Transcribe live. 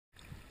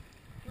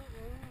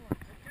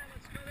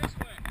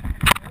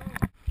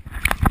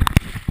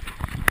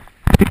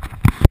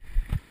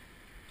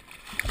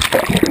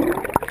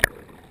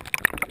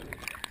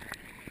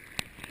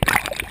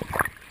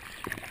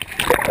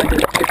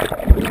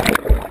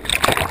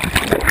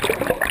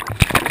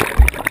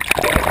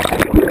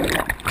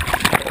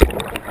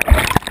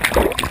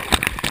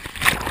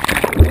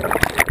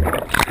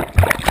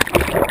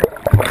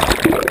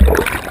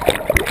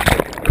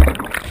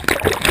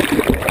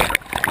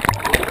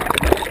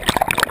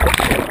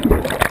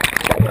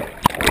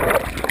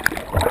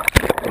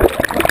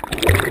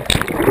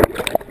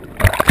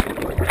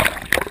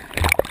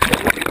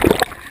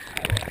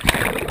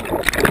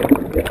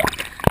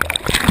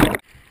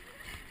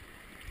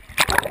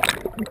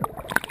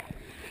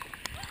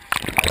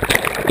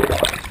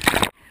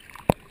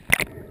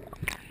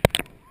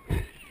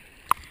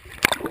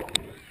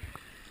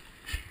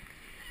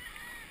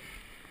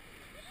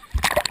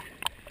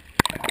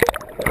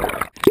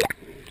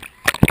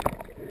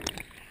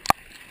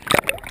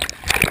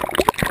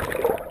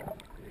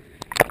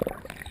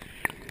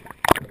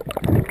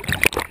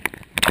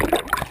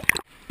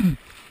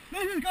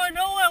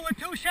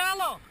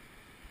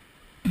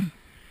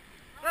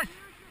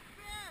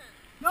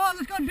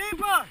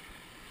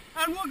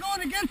and we're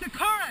going against the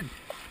current.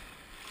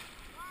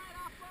 Right,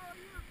 I'll follow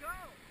you. Go.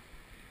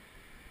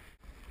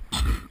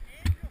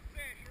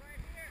 Angelfish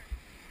right here.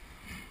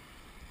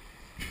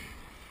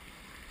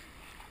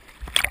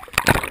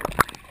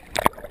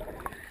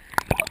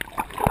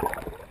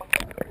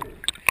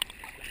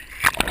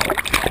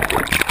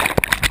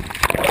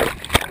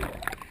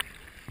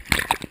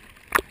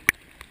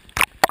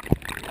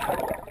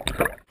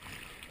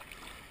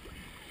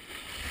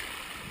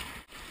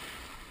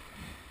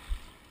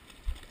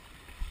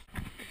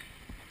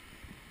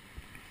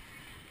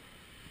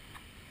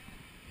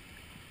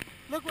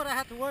 Look what I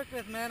had to work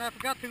with, man. I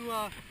forgot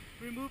to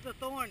remove the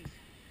thorns.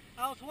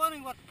 I was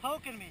wondering what's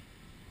poking me.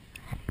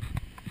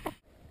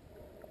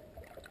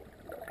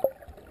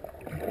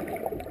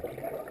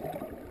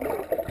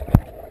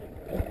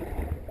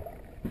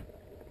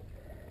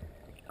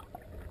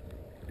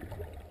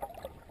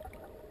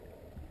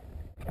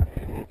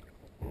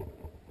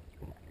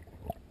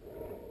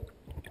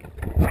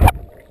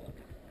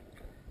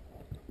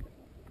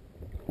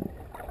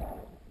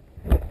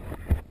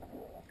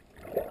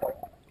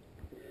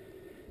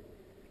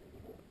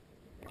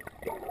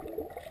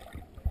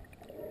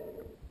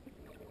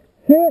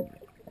 Hit.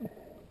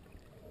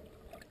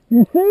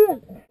 You see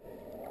it?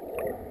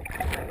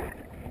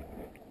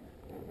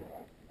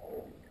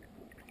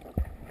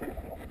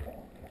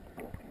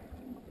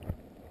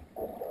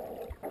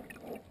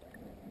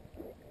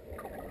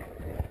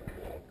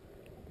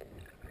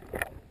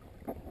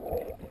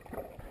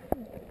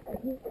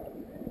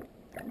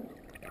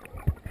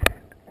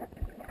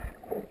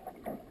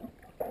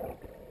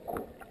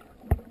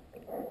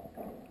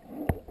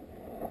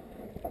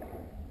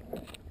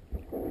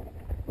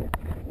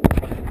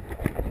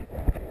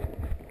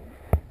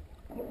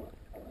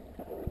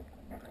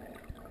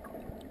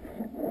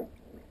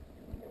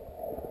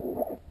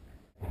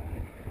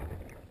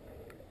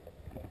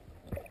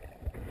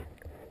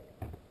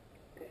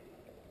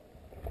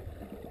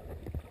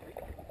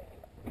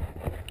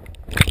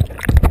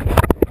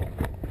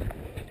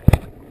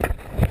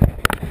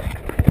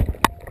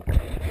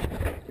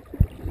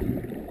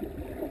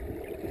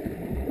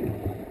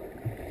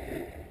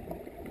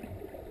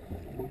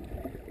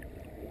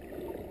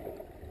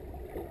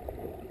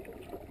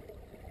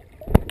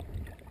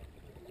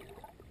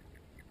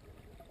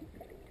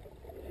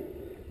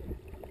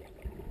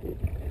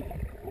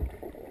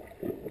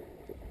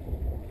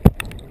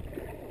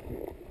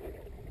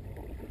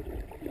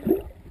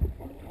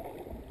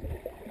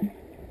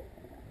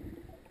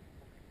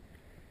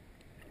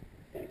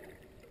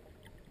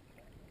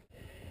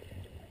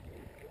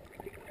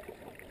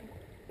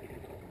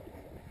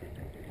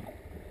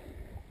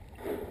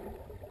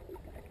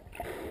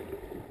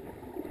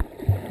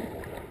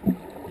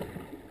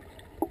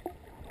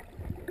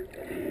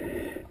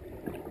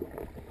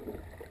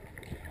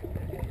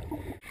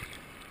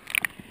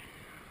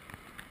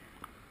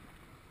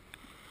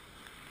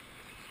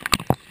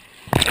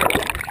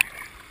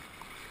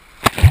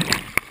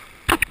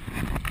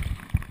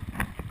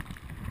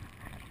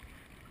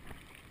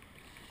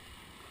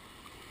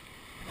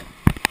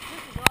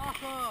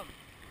 Awesome.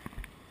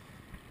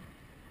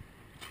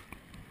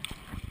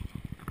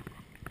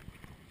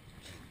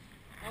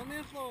 Only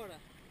in Florida,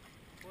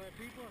 where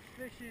people are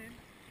fishing,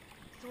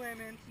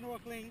 swimming,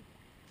 snorkeling,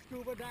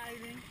 scuba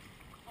diving,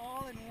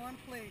 all in one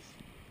place.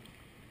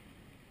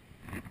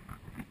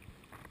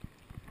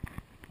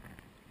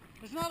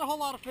 There's not a whole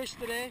lot of fish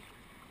today,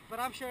 but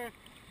I'm sure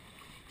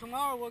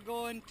tomorrow we're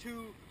going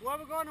to, where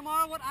we're going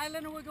tomorrow, what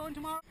island are we going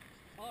tomorrow?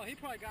 Oh, he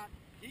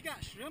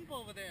got shrimp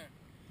over there.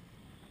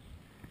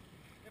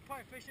 They're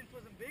probably fishing for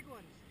some big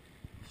ones.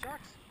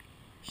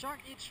 Shark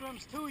eat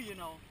shrimps too, you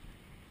know.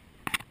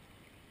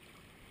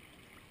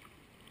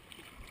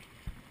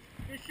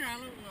 It's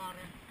shallow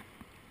water.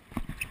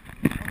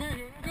 Okay,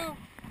 here we go.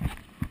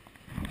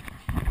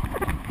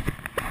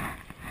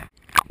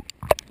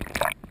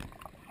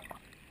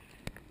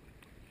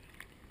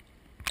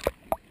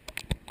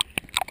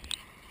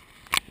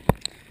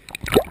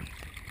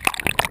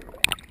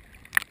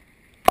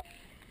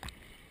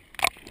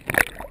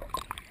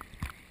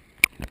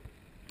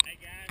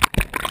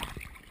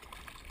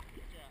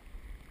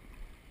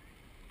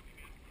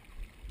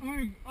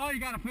 Oh, you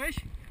got a fish?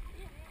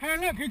 Hey,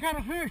 look, you got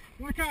a fish.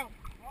 Watch out.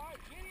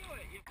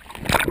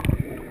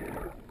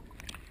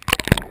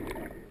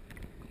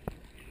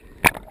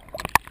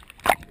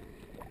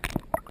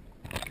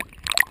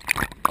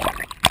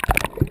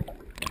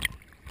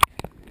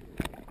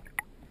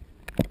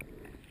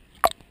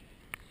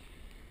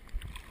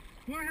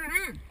 Go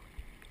ahead.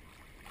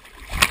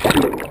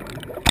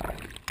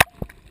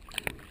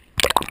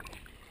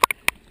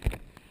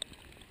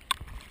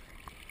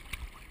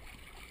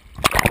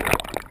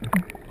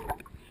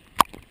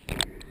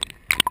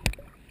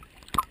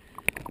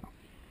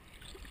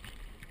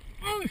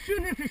 Oh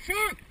shit, it's a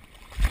shark!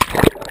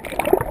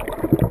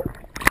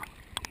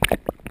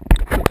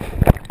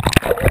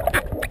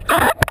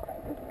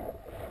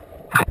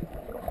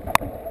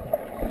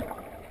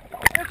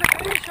 It's a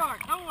baby shark,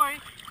 don't worry.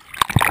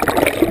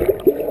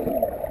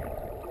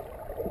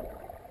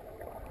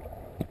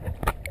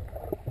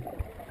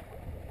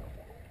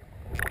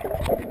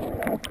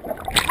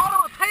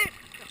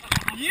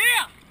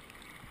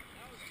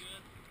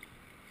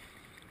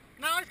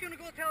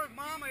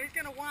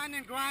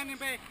 whining, grinding,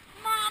 baby.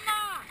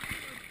 Mama!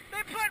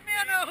 They put me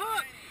on a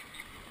hook!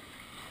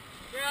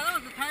 Yeah, that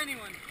was a tiny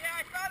one. Yeah,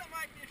 I thought it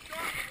might be a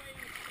shark the way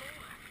he was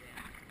going.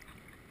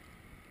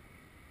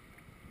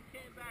 He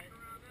came back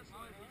around this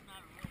way. He's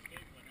not a real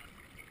big one.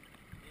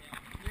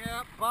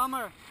 Yeah,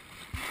 bummer.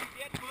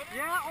 Get footage?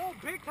 Yeah, oh,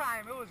 big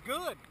time. It was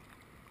good.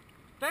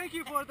 Thank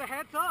you for the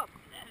heads up.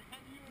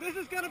 This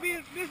is gonna be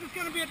an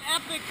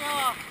epic.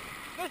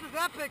 This is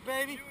epic,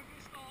 baby. You were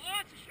just all,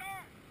 oh, it's a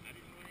shark. I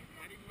didn't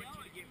want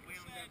you to get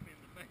wound up in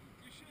the bait.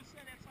 You should have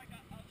said it's like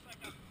a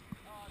 2-foot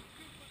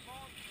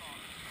ball shark.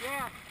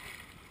 Yeah.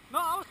 No,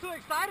 I was too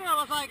excited. I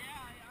was like,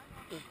 Yeah,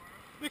 I know.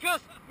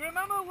 because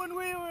remember when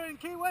we were in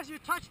Key West, you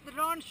touched the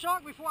darn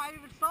shark before I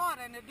even saw it,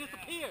 and it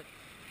disappeared.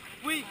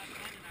 We. Last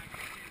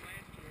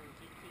year was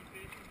ET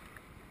fishing.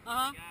 Uh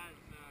huh. Guys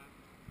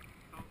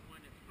caught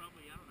one that's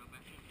probably, I don't know,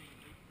 about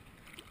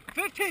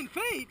 15 feet. 15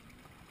 feet?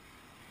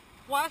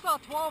 Well, I saw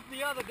 12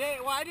 the other day.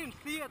 Well, I didn't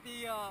see it.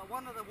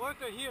 One of the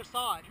workers here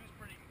saw it. He was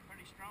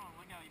pretty strong.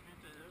 Look how he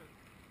bent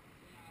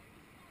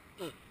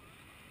the hook.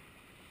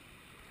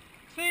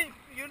 See,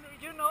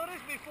 you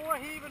noticed before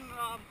he even,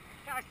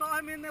 I saw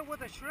him in there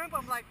with a shrimp.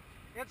 I'm like,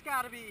 it's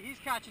got to be, he's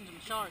catching some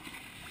sharks.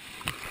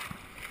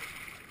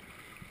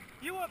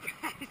 You were,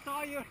 I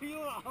saw you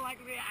were all like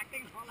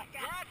reacting all like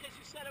that. Yeah, because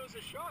you said it was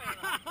a shark. And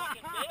I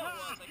fucking knew it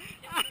was. Like, you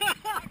can't put a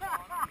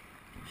shark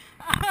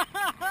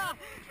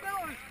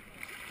on it.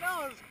 That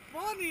was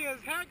funny as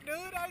heck,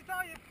 dude. I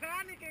saw you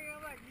panicking.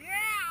 I'm like,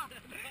 yeah!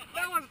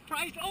 That was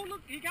price. Oh,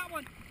 look, he got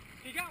one.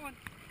 He got one.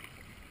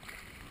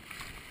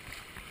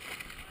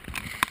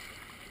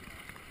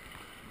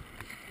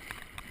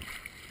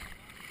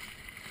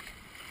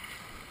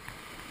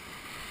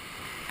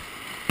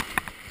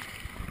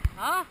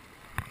 Huh?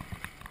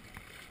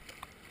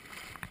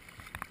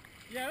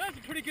 Yeah, that's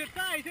a pretty good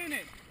size, isn't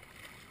it?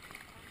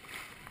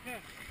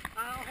 Here,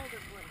 I'll hold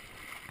this one.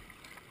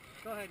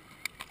 Go ahead.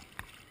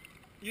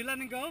 You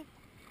letting go?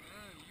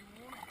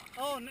 You want it?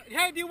 Oh, no.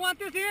 Hey, do you want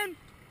this in?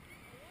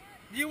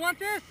 Do you want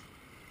this?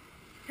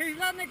 He's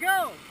letting it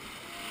go.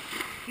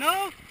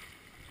 No?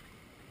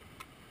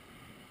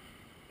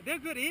 They're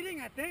good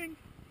eating, I think.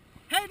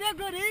 Hey, they're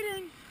good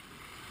eating.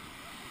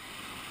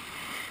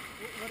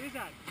 What is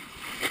that?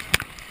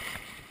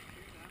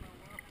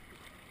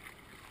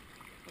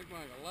 Look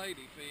like a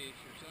ladyfish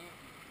or something.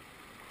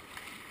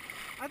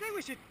 I think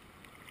we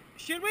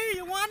should we?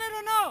 You want it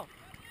or no?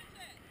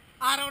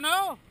 I don't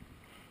know.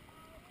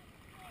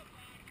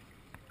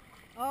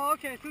 Oh,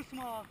 okay, too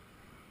small.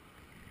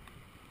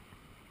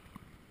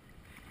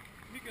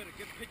 Let me get a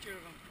good picture of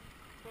him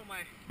for my,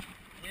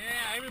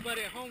 yeah,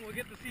 everybody at home will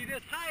get to see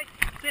this. Hi,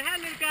 say hi,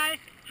 little guy.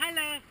 Hi,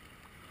 love.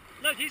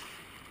 Look,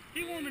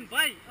 he won't even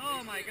bite.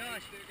 Oh my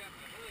gosh.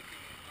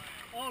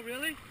 Oh,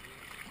 really?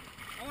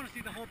 I want to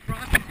see the whole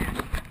process here.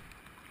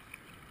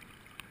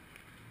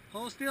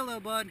 Hold still,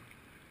 little bud.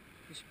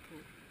 Just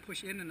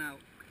push in and out.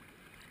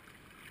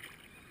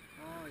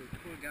 Oh, you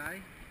poor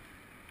guy.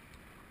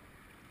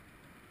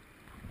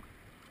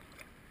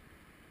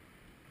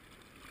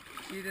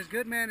 See, this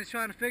good man is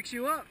trying to fix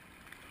you up.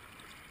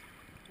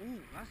 Ooh,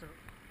 that's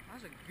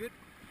a good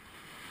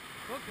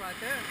hook right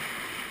there.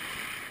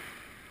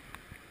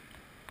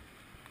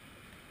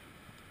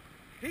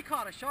 He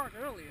caught a shark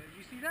earlier. Did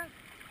you see that?